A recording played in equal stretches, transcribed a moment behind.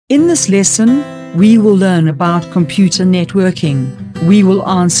In this lesson, we will learn about computer networking. We will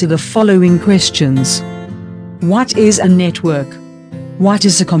answer the following questions. What is a network? What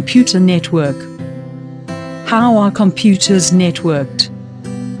is a computer network? How are computers networked?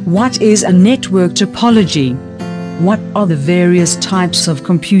 What is a network topology? What are the various types of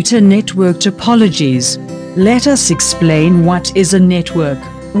computer network topologies? Let us explain what is a network.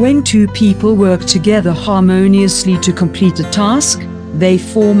 When two people work together harmoniously to complete a task, they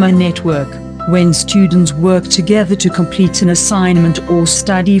form a network. When students work together to complete an assignment or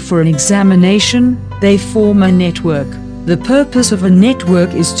study for an examination, they form a network. The purpose of a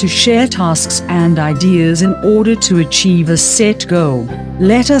network is to share tasks and ideas in order to achieve a set goal.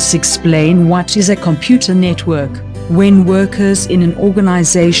 Let us explain what is a computer network. When workers in an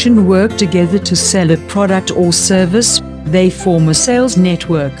organization work together to sell a product or service, they form a sales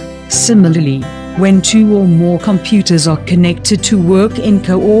network. Similarly, when two or more computers are connected to work in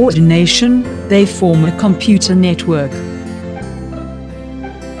coordination, they form a computer network.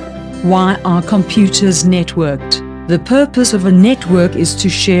 Why are computers networked? The purpose of a network is to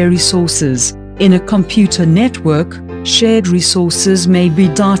share resources. In a computer network, shared resources may be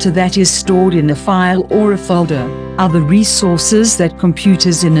data that is stored in a file or a folder. Other resources that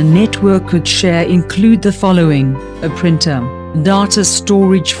computers in a network could share include the following: a printer, data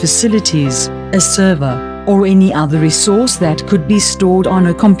storage facilities, a server, or any other resource that could be stored on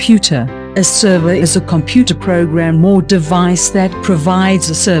a computer. A server is a computer program or device that provides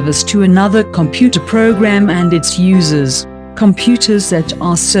a service to another computer program and its users. Computers that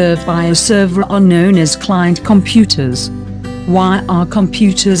are served by a server are known as client computers. Why are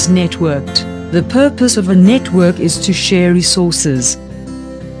computers networked? The purpose of a network is to share resources.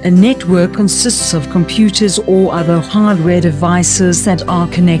 A network consists of computers or other hardware devices that are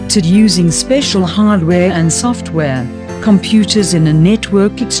connected using special hardware and software. Computers in a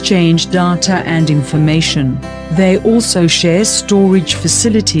network exchange data and information. They also share storage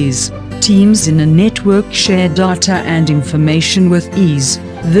facilities. Teams in a network share data and information with ease.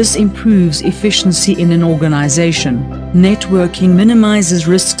 This improves efficiency in an organization. Networking minimizes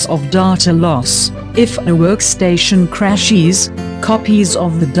risks of data loss. If a workstation crashes, copies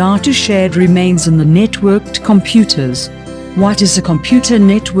of the data shared remains in the networked computers. What is a computer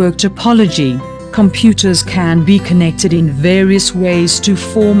network topology? Computers can be connected in various ways to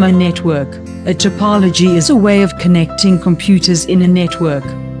form a network. A topology is a way of connecting computers in a network.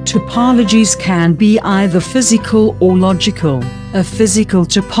 Topologies can be either physical or logical. A physical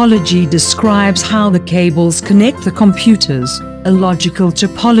topology describes how the cables connect the computers. A logical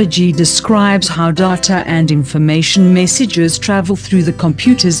topology describes how data and information messages travel through the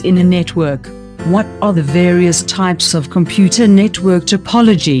computers in a network. What are the various types of computer network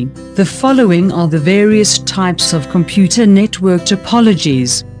topology? The following are the various types of computer network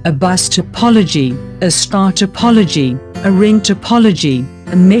topologies: a bus topology, a star topology, a ring topology,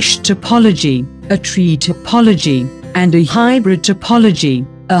 a mesh topology, a tree topology, and a hybrid topology.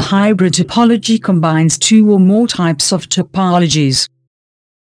 A hybrid topology combines two or more types of topologies.